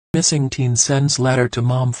missing teen sends letter to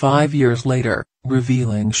mom 5 years later,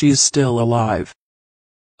 revealing she's still alive.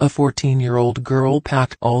 A 14-year-old girl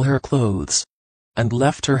packed all her clothes and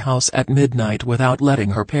left her house at midnight without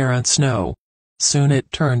letting her parents know. Soon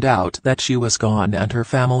it turned out that she was gone and her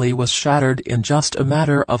family was shattered in just a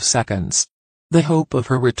matter of seconds. The hope of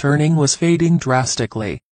her returning was fading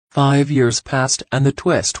drastically. 5 years passed and the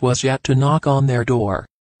twist was yet to knock on their door.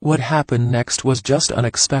 What happened next was just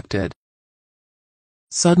unexpected.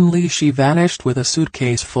 Suddenly she vanished with a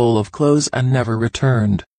suitcase full of clothes and never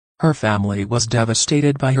returned. Her family was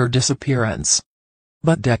devastated by her disappearance.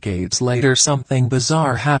 But decades later something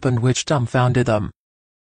bizarre happened which dumbfounded them.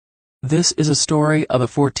 This is a story of a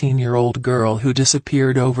 14-year-old girl who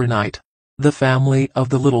disappeared overnight. The family of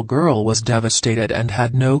the little girl was devastated and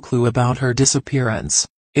had no clue about her disappearance.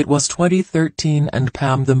 It was 2013 and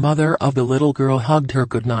Pam, the mother of the little girl, hugged her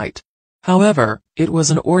goodnight. However, it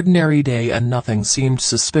was an ordinary day and nothing seemed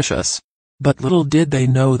suspicious. But little did they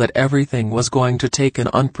know that everything was going to take an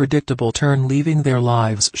unpredictable turn, leaving their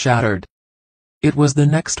lives shattered. It was the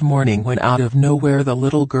next morning when out of nowhere the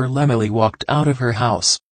little girl Emily walked out of her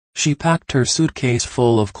house. She packed her suitcase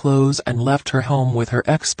full of clothes and left her home with her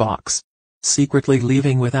Xbox. Secretly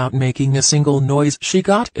leaving without making a single noise, she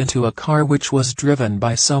got into a car which was driven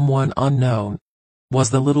by someone unknown. Was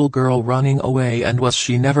the little girl running away and was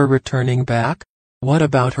she never returning back? What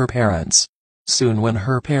about her parents? Soon when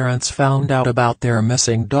her parents found out about their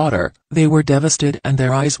missing daughter, they were devastated and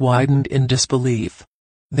their eyes widened in disbelief.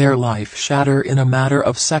 Their life shattered in a matter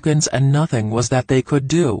of seconds and nothing was that they could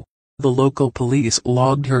do. The local police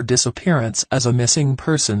logged her disappearance as a missing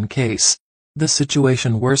person case. The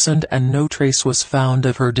situation worsened and no trace was found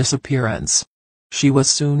of her disappearance. She was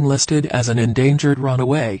soon listed as an endangered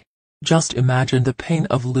runaway. Just imagine the pain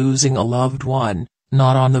of losing a loved one,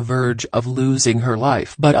 not on the verge of losing her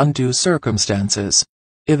life but undue circumstances.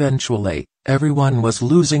 Eventually, everyone was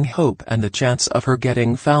losing hope and the chance of her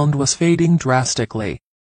getting found was fading drastically.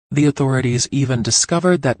 The authorities even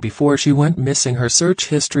discovered that before she went missing her search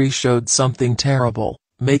history showed something terrible,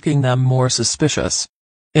 making them more suspicious.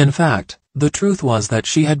 In fact, the truth was that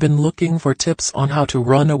she had been looking for tips on how to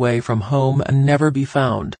run away from home and never be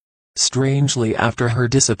found. Strangely, after her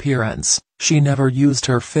disappearance, she never used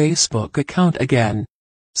her Facebook account again.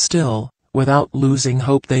 Still, without losing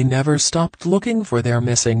hope, they never stopped looking for their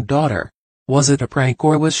missing daughter. Was it a prank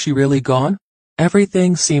or was she really gone?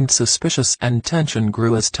 Everything seemed suspicious and tension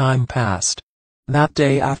grew as time passed. That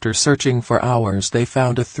day, after searching for hours, they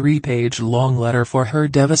found a 3-page-long letter for her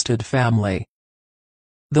devastated family.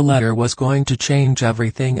 The letter was going to change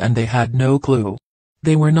everything and they had no clue.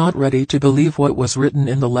 They were not ready to believe what was written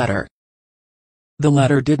in the letter. The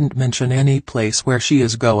letter didn't mention any place where she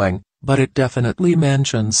is going, but it definitely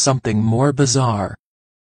mentions something more bizarre.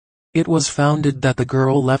 It was found that the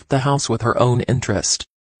girl left the house with her own interest.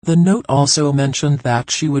 The note also mentioned that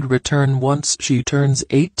she would return once she turns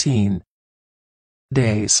 18.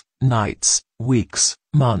 Days, nights, weeks,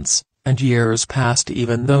 months, and years passed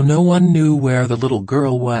even though no one knew where the little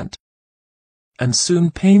girl went. And soon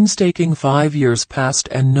painstaking 5 years passed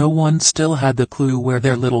and no one still had the clue where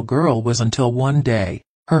their little girl was until one day,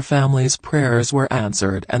 her family's prayers were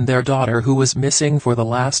answered and their daughter, who was missing for the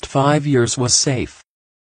last 5 years, was safe.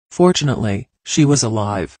 Fortunately, she was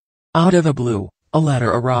alive. Out of the blue, a letter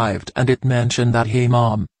arrived and it mentioned that, "Hey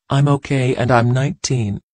Mom, I'm okay and I'm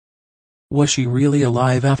 19. Was she really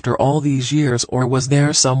alive after all these years, or was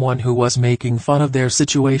there someone who was making fun of their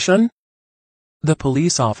situation? The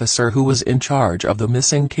police officer who was in charge of the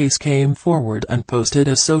missing case came forward and posted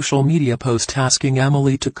a social media post asking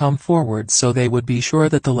Emily to come forward so they would be sure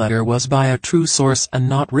that the letter was by a true source and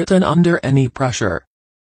not written under any pressure.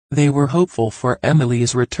 They were hopeful for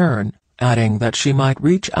Emily's return, adding that she might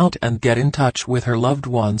reach out and get in touch with her loved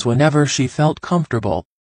ones whenever she felt comfortable.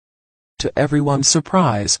 To everyone's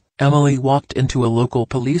surprise, Emily walked into a local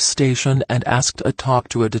police station and asked to talk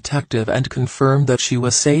to a detective and confirmed that she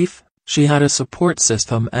was safe, she had a support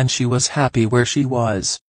system and she was happy where she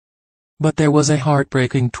was. But there was a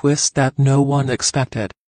heartbreaking twist that no one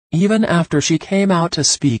expected. Even after she came out to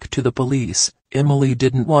speak to the police, Emily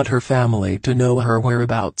didn't want her family to know her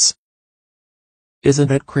whereabouts.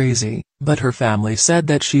 Isn't it crazy? But her family said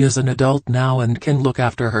that she is an adult now and can look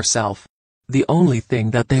after herself. The only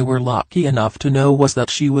thing that they were lucky enough to know was that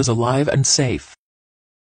she was alive and safe.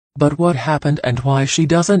 But what happened and why she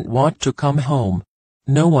doesn't want to come home?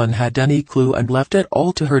 No one had any clue and left it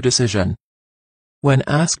all to her decision. When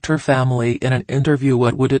asked her family in an interview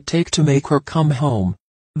what would it take to make her come home,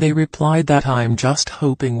 they replied that, "I'm just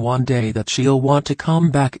hoping one day that she'll want to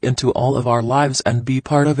come back into all of our lives and be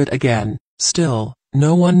part of it again." Still,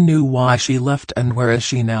 No one knew why she left and where is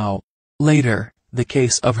she now. Later, the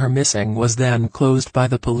case of her missing was then closed by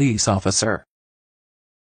the police officer.